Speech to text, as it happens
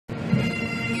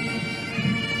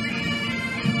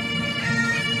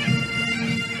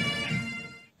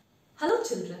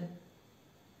Hello children.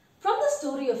 From the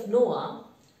story of Noah,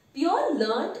 we all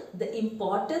learned the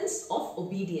importance of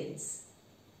obedience.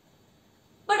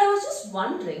 But I was just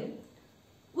wondering,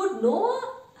 would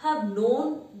Noah have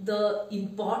known the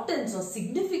importance or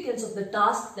significance of the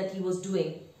task that he was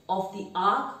doing, of the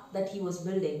ark that he was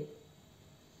building?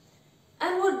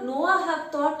 And would Noah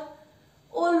have thought,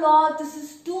 "Oh Lord, this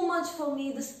is too much for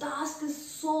me, this task is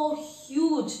so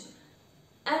huge"?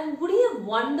 And would he have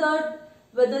wondered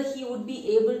whether he would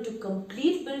be able to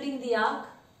complete building the ark?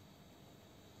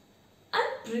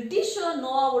 I'm pretty sure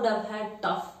Noah would have had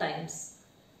tough times.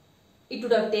 It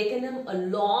would have taken him a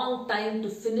long time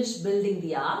to finish building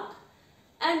the ark,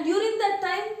 and during that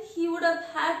time he would have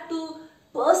had to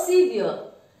persevere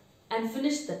and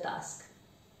finish the task.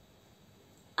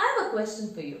 I have a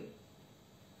question for you.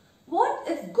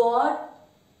 What if God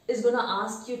is going to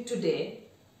ask you today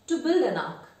to build an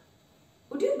ark?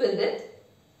 Would you build it?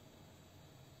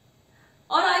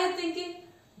 Or are you thinking,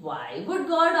 why would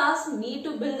God ask me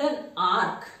to build an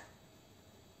ark?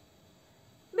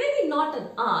 Maybe not an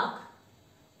ark,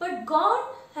 but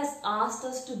God has asked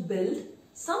us to build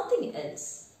something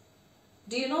else.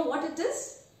 Do you know what it is?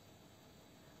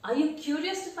 Are you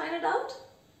curious to find it out?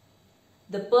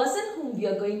 The person whom we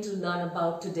are going to learn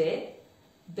about today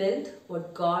built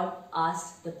what God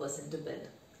asked the person to build.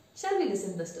 Shall we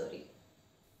listen to the story?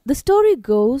 The story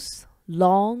goes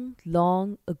long,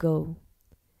 long ago.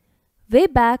 Way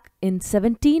back in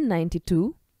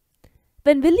 1792,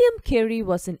 when William Carey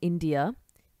was in India,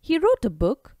 he wrote a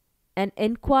book, An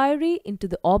Enquiry into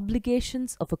the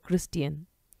Obligations of a Christian.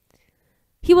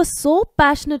 He was so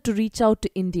passionate to reach out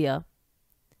to India,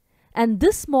 and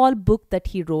this small book that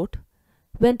he wrote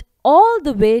went all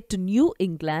the way to New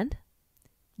England,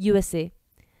 USA,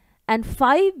 and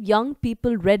 5 young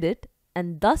people read it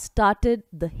and thus started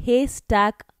the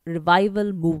Haystack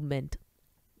Revival movement.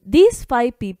 These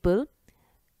 5 people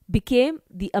became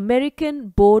the American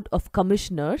Board of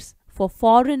Commissioners for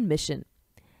Foreign Mission,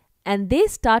 and they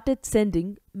started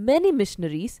sending many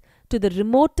missionaries to the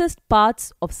remotest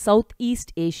parts of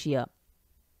Southeast Asia.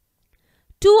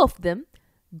 2 of them,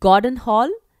 Gordon Hall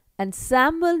and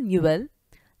Samuel Newell,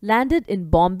 landed in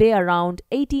Bombay around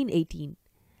 1818,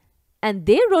 and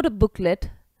they wrote a booklet,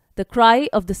 The Cry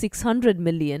of the 600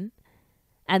 Million,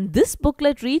 and this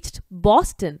booklet reached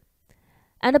Boston,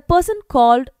 and a person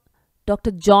called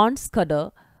Dr. John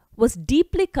Scudder was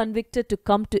deeply convicted to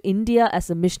come to India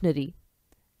as a missionary.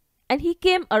 And he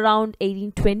came around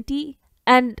 1820,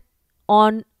 and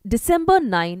on December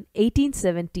 9,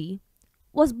 1870,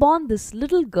 was born this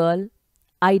little girl,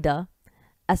 Ida,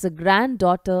 as a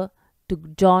granddaughter to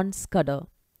John Scudder.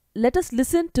 Let us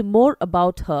listen to more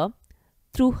about her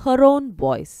through her own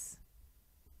voice.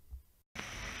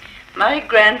 My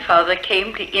grandfather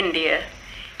came to India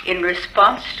in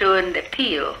response to an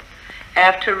appeal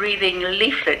after reading a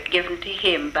leaflet given to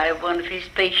him by one of his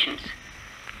patients.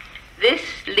 This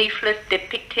leaflet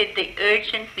depicted the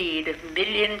urgent need of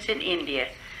millions in India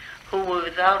who were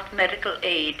without medical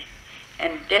aid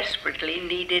and desperately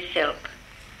needed help.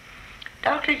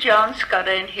 Dr. John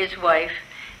Scudder and his wife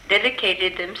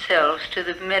dedicated themselves to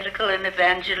the medical and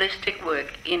evangelistic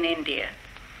work in India.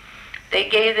 They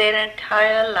gave their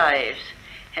entire lives,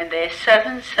 and their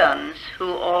 7 sons,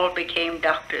 who all became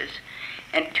doctors,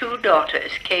 and 2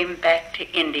 daughters came back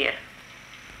to India.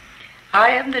 I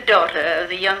am the daughter of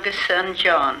the youngest son,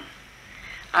 John.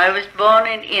 I was born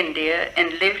in India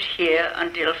and lived here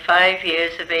until 5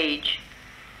 years of age.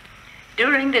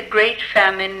 During the Great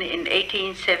Famine in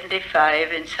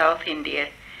 1875 in South India,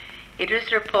 it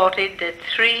was reported that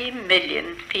 3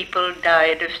 million people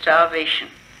died of starvation.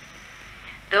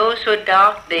 Those were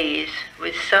dark days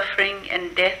with suffering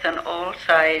and death on all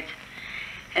sides,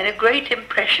 and a great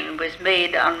impression was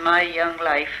made on my young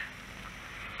life.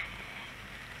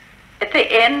 At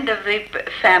the end of the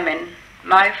famine,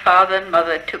 my father and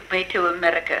mother took me to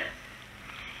America.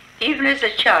 Even as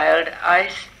a child, I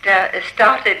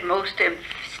stated most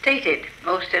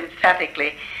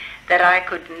emphatically that I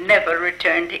could never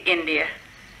return to India.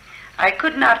 I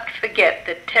could not forget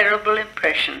the terrible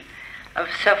impression of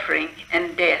suffering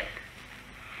and death.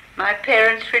 My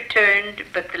parents returned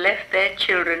but left their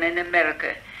children in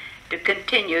America to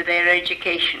continue their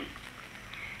education.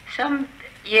 Some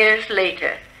years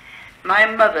later, my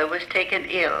mother was taken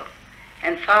ill,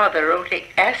 and father wrote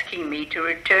asking me to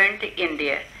return to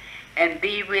India and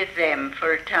be with them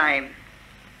for a time.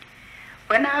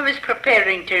 When I was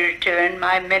preparing to return,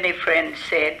 my many friends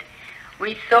said,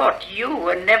 "We thought you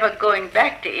were never going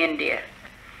back to India."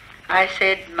 I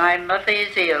said, "My mother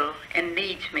is ill and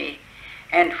needs me,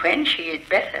 and when she is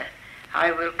better,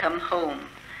 I will come home.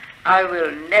 I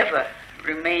will never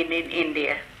remain in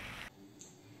India.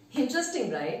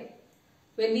 Interesting, right?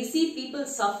 When we see people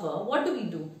suffer, what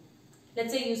do?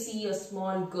 Let's say you see a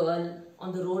small girl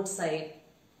on the roadside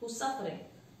who's suffering,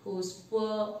 who's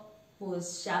poor, who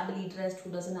is shabbily dressed,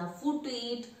 who doesn't have food to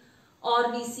eat,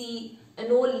 or we see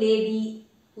an old lady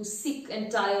who's sick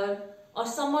and tired, or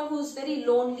someone who's very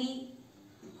lonely,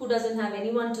 who doesn't have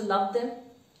anyone to love them.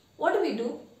 What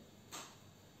do?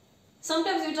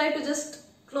 Sometimes we try to just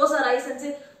close our eyes and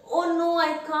say, oh no,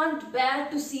 I can't bear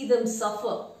to see them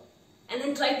suffer, and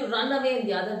then try to run away in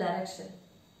the other direction.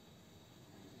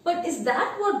 But is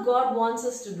that what God wants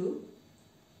us to do?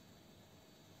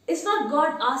 Is not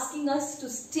God asking us to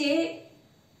stay,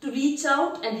 to reach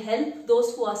out and help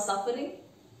those who are suffering?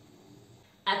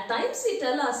 At times we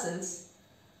tell ourselves,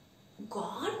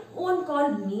 God won't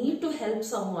call me to help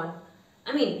someone.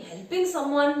 I mean, helping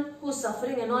someone who's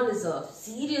suffering and all is a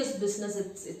serious business.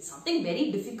 It's something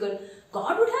very difficult.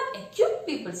 God would have equipped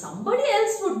people. Somebody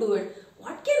else would do it.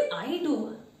 What can I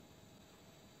do?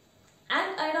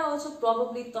 And Ida also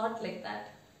probably thought like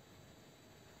that.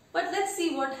 But let's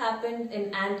see what happened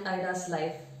in Aunt Ida's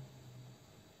life.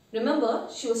 Remember,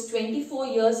 she was 24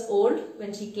 years old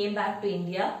when she came back to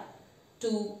India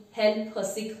to help her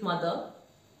sick mother.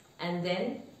 And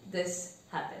then this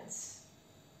happens.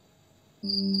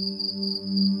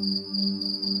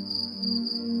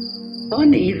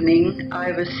 One evening,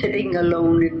 I was sitting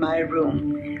alone in my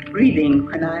room, reading,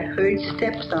 when I heard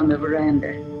steps on the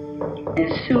veranda,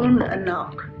 and soon a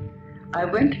knock. I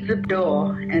went to the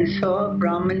door and saw a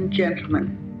Brahmin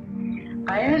gentleman.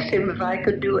 I asked him if I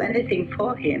could do anything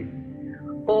for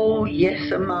him. Oh,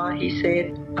 yes, Amma, he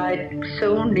said, I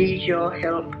so need your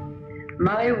help.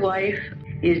 My wife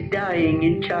is dying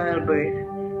in childbirth,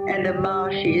 and Amma,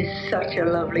 she is such a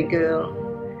lovely girl.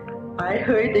 I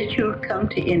heard that you'd come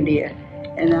to India,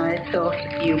 and I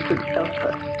thought you could help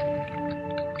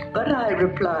her. But I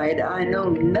replied, I know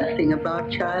nothing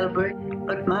about childbirth,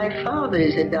 but my father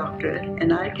is a doctor,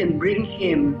 and I can bring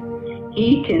him.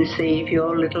 He can save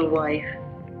your little wife.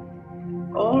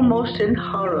 Almost in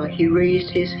horror, he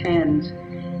raised his hands,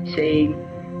 saying,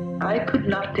 I could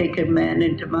not take a man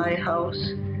into my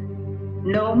house.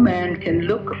 No man can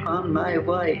look upon my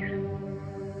wife.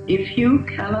 If you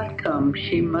cannot come,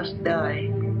 she must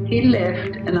die. He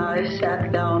left, and I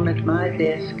sat down at my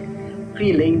desk,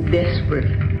 feeling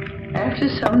desperate. After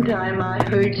some time, I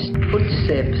heard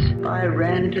footsteps. I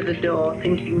ran to the door,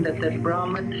 thinking that the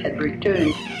Brahmin had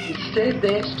returned. Instead,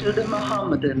 there stood a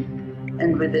Mohammedan,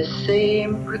 and with the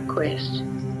same request.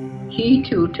 He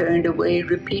too turned away,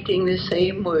 repeating the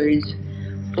same words,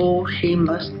 oh, she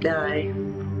must die.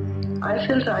 I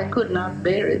felt I could not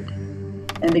bear it.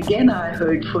 And again I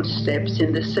heard footsteps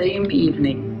in the same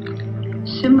evening.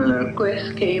 Similar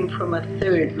requests came from a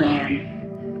third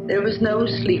man. There was no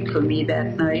sleep for me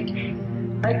that night.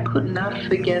 I could not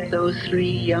forget those 3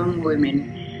 young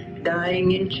women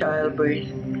dying in childbirth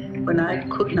when I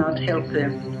could not help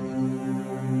them.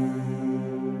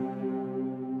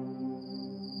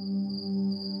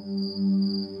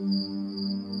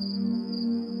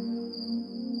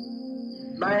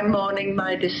 By morning,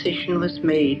 my decision was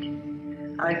made.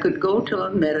 I could go to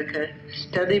America,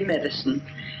 study medicine,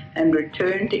 and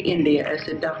return to India as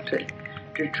a doctor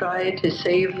to try to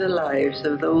save the lives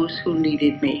of those who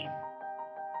needed me.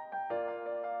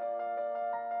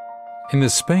 In the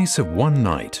space of one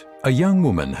night, a young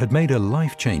woman had made a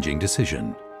life-changing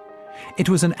decision. It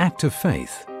was an act of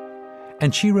faith,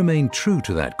 and she remained true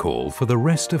to that call for the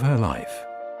rest of her life.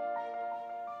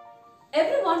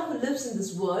 Everyone who lives in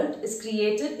this world is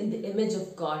created in the image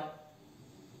of God.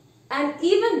 And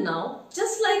even now,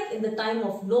 just like in the time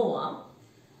of Noah,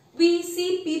 we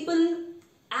see people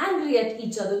angry at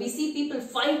each other. We see people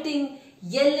fighting,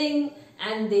 yelling,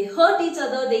 and they hurt each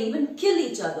other. They even kill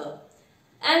each other.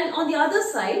 And on the other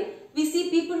side, we see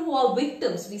people who are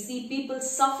victims. We see people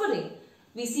suffering.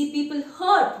 We see people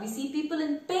hurt. We see people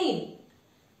in pain.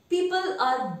 People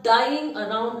are dying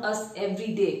around us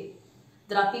every day.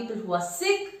 There are people who are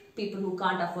sick, people who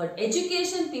can't afford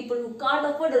education, people who can't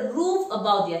afford a roof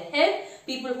above their head,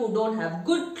 people who don't have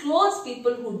good clothes,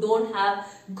 people who don't have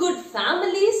good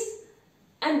families.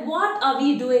 And what are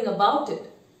we doing about it?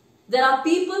 There are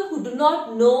people who do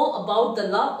not know about the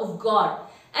love of God.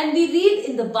 And we read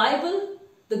in the Bible,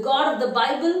 the God of the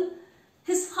Bible,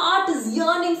 His heart is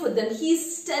yearning for them.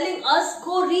 He's telling us,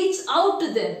 go reach out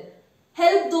to them.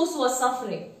 Help those who are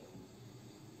suffering.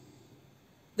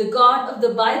 The God of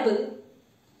the Bible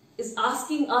is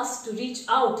asking us to reach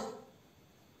out.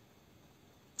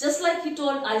 Just like He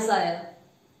told Isaiah,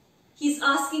 He's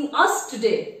asking us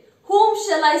today, whom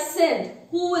shall I send?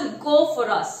 Who will go for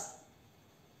us?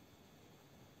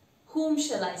 whom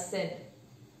shall I send?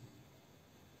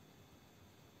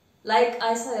 Like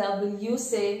Isaiah, will you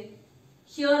say,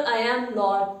 here I am,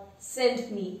 Lord,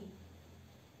 send me?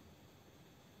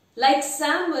 Like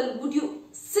Samuel, would you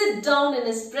sit down in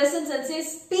his presence and say,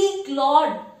 speak,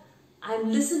 Lord, I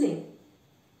am listening?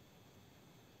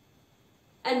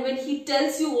 And when he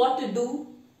tells you what to do,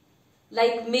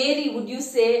 like Mary, would you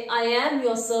say, I am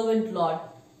your servant, Lord?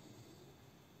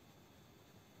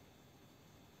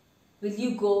 Will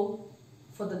you go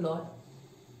for the Lord?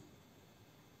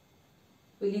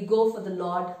 Will you go for the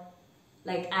Lord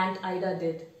like Aunt Ida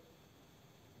did?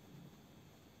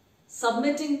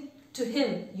 Submitting to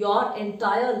Him your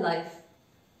entire life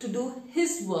to do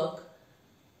His work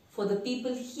for the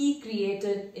people He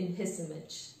created in His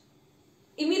image.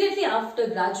 Immediately after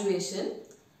graduation,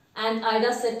 Aunt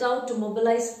Ida set out to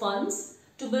mobilize funds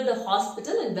to build a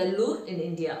hospital in Vellore in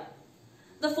India.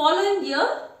 The following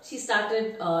year, she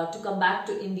started to come back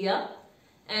to India,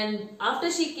 and after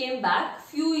she came back,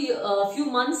 few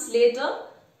months later,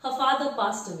 her father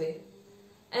passed away.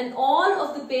 And all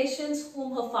of the patients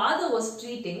whom her father was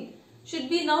treating should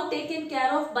be now taken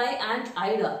care of by Aunt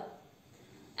Ida.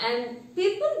 And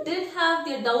people did have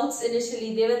their doubts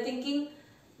initially. They were thinking,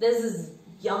 there's this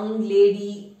young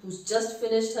lady who's just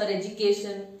finished her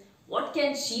education. What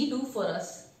can she do for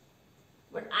us?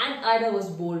 But Aunt Ida was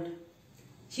bold.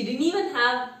 She didn't even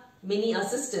have many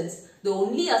assistants. The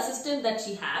only assistant that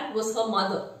she had was her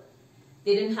mother.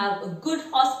 They didn't have a good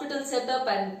hospital setup,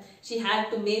 and she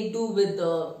had to make do with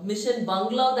the mission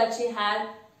bungalow that she had.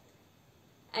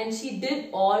 And she did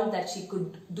all that she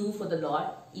could do for the Lord,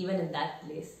 even in that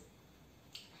place.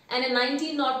 And in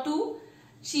 1902,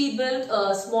 she built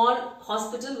a small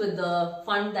hospital with the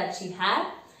fund that she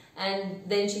had, and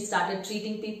then she started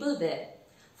treating people there.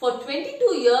 For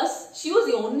 22 years, she was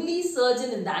the only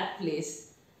surgeon in that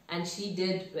place, and she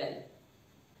did well.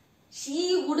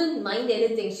 She wouldn't mind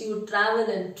anything. She would travel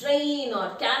in train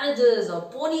or carriages or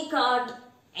pony cart,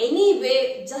 any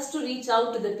way, just to reach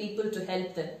out to the people to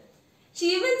help them.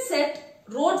 She even set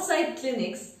roadside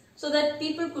clinics so that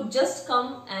people could just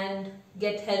come and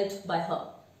get helped by her.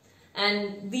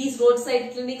 And these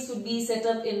roadside clinics would be set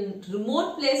up in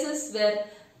remote places where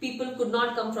people could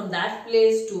not come from that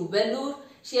place to Vellore.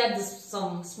 She had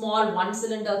some small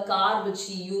one-cylinder car which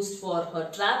she used for her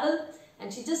travel,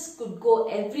 and she just could go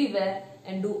everywhere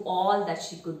and do all that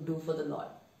she could do for the Lord.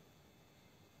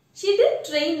 She did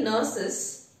train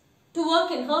nurses to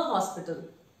work in her hospital,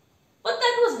 but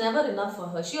that was never enough for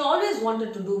her. She always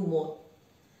wanted to do more.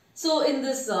 So in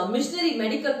this missionary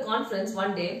medical conference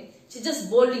one day, she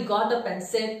just boldly got up and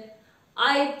said,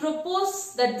 I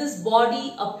propose that this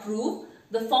body approve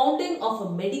the founding of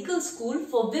a medical school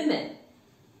for women.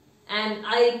 And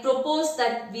I propose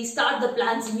that we start the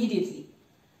plans immediately.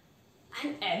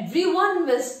 And everyone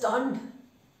was stunned.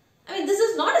 I mean, this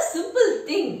is not a simple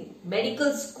thing,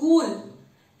 medical school.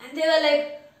 And they were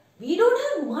like, we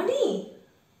don't have money.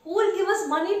 Who will give us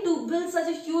money to build such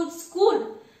a huge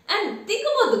school? And think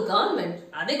about the government.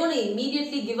 Are they going to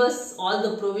immediately give us all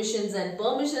the provisions and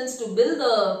permissions to build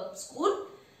the school?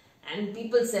 And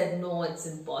people said, no, it's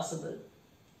impossible.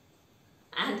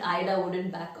 And Ida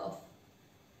wouldn't back off.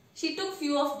 She took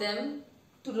few of them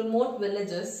to remote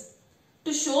villages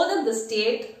to show them the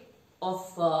state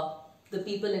of the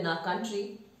people in our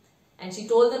country. And she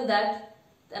told them that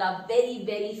there are very,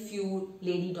 very few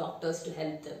lady doctors to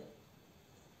help them.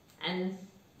 And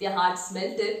their hearts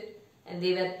melted, and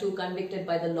they were too convicted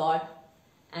by the Lord,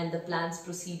 and the plans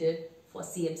proceeded for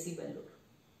CMC Vellore.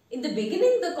 In the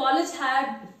beginning, the college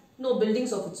had no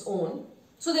buildings of its own,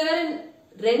 so they were in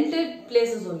rented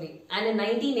places only. And in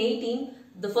 1918,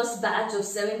 the first batch of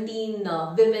 17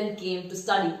 women came to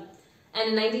study. And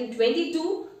in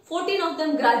 1922, 14 of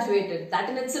them graduated. That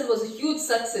in itself was a huge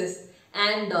success.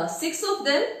 And 6 of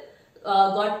them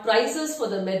got prizes for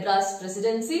the Madras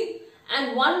presidency.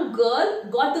 And one girl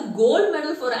got the gold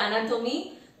medal for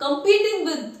anatomy, competing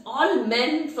with all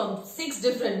men from 6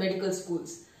 different medical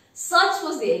schools. Such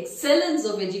was the excellence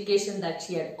of education that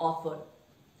she had offered.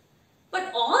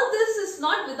 But all this is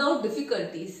not without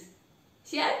difficulties.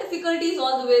 She had difficulties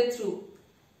all the way through.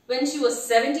 When she was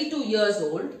 72 years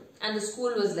old and the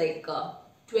school was like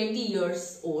 20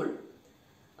 years old,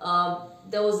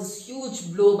 there was this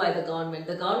huge blow by the government.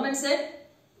 The government said,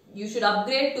 you should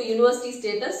upgrade to university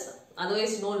status,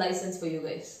 otherwise no license for you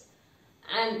guys.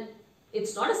 And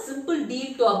it's not a simple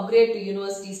deal to upgrade to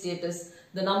university status.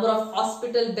 The number of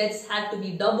hospital beds had to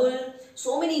be doubled.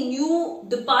 So many new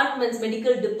departments,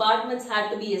 medical departments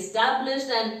had to be established,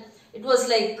 and it was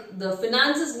like the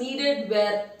finances needed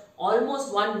were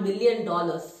almost $1 million.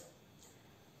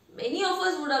 Many of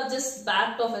us would have just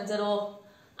backed off and said, oh,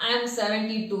 I am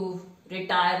 72,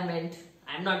 retirement.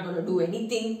 I'm not going to do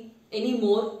anything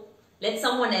anymore. Let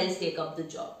someone else take up the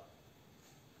job.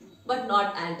 But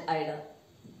not Aunt Ida.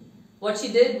 What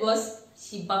she did was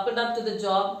she buckled up to the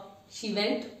job. She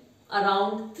went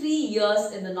around 3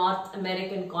 years in the North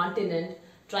American continent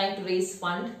trying to raise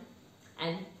fund.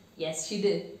 And yes, she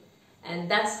did. And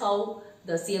that's how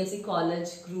the CMC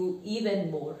college grew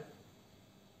even more.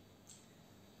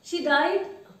 She died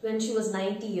when she was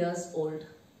 90 years old.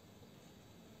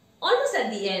 Almost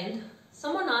at the end,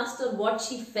 someone asked her what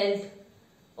she felt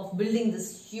of building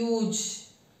this huge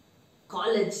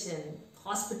college and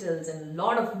hospitals and a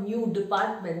lot of new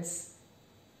departments.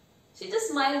 She just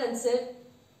smiled and said,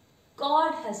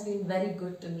 God has been very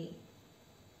good to me.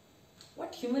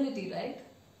 What humility, right?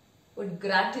 What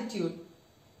gratitude.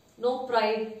 No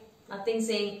pride, nothing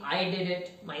saying I did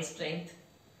it, my strength.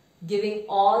 Giving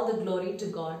all the glory to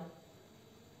God.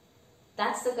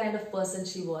 That's the kind of person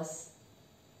she was.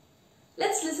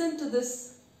 Let's listen to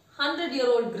this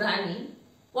 100-year-old granny,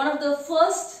 one of the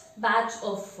first batch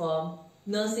of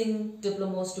nursing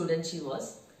diploma students she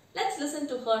was. Let's listen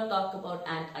to her talk about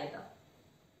Aunt Ida.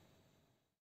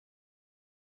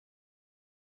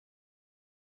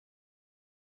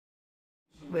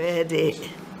 Very,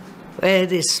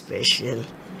 very special.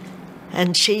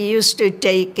 And she used to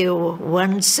take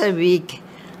once a week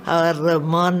our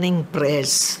morning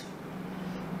prayers.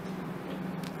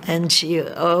 And she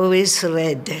always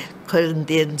read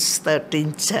Corinthians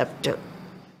 13th chapter.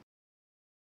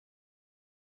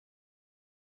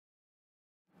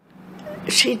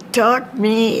 She taught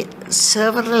me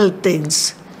several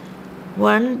things.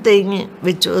 One thing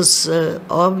which was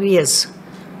obvious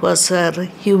was her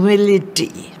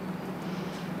humility.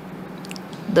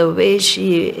 The way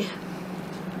she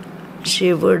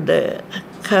would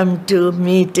come to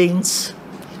meetings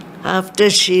after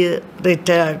she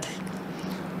retired,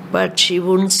 but she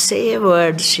wouldn't say a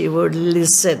word, she would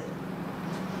listen.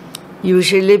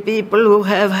 Usually people who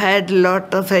have had a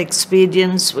lot of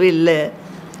experience will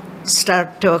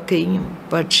start talking,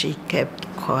 but she kept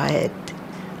quiet.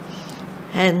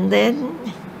 And then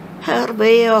her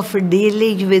way of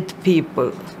dealing with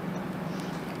people,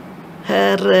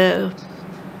 her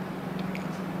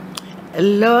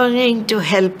longing to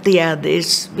help the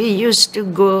others. We used to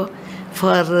go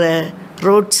for a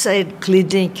roadside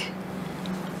clinic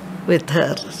with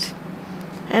her.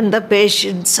 And the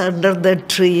patients under the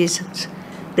trees,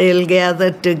 they'll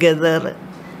gather together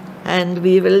and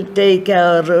we will take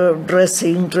our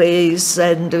dressing trays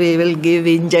and we will give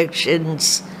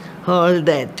injections, all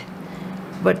that.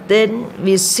 But then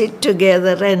we sit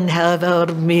together and have our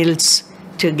meals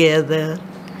together.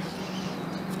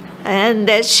 And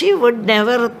she would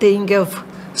never think of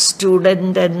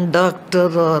student and doctor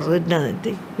or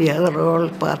anything. We are all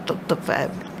part of the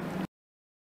family.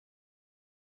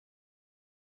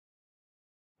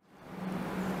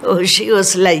 Oh, she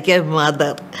was like a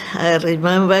mother. I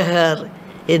remember her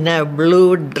in a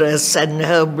blue dress and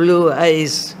her blue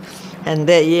eyes, and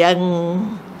the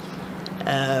young,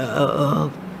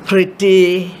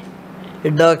 pretty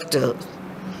doctor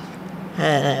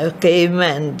came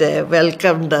and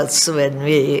welcomed us when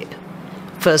we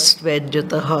first went to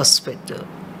the hospital.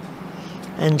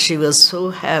 And she was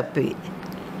so happy.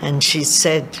 And she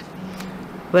said,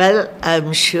 well,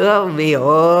 I'm sure we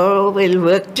all will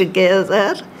work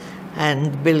together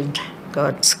and build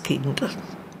God's kingdom.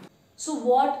 So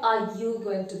what are you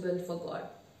going to build for God?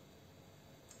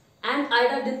 Aunt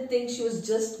Ida didn't think she was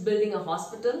just building a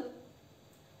hospital.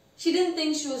 She didn't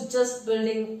think she was just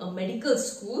building a medical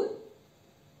school.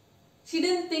 She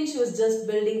didn't think she was just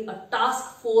building a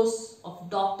task force of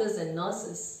doctors and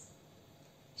nurses.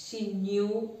 She knew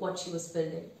what she was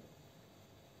building.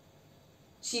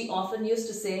 She often used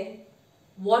to say,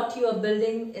 what you are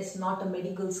building is not a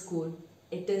medical school.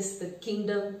 It is the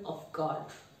kingdom of God.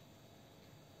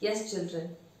 Yes,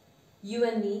 children, you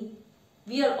and me,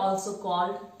 we are also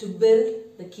called to build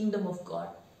the kingdom of God.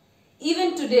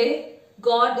 Even today,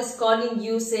 God is calling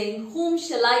you saying, whom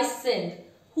shall I send?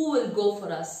 Who will go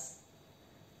for us?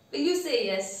 Will you say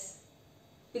yes?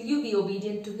 Will you be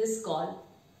obedient to His call?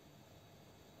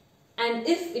 And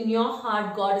if in your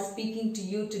heart God is speaking to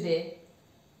you today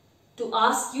to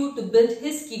ask you to build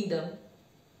His kingdom,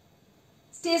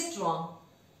 stay strong.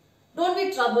 Don't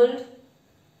be troubled.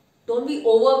 Don't be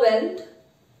overwhelmed.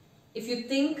 If you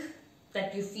think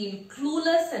that you feel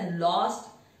clueless and lost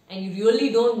and you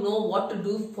really don't know what to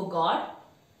do for God,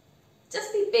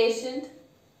 just be patient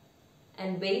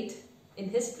and wait in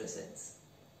His presence.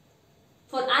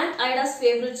 For Aunt Ida's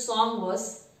favorite song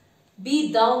was,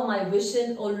 Be Thou My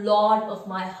Vision, O Lord of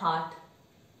my heart.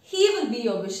 He will be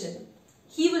your vision.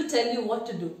 He will tell you what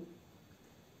to do.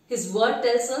 His word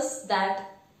tells us that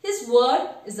His word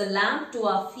is a lamp to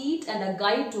our feet and a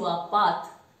guide to our path.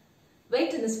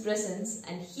 Wait in His presence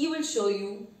and He will show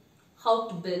you how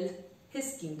to build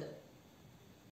His kingdom.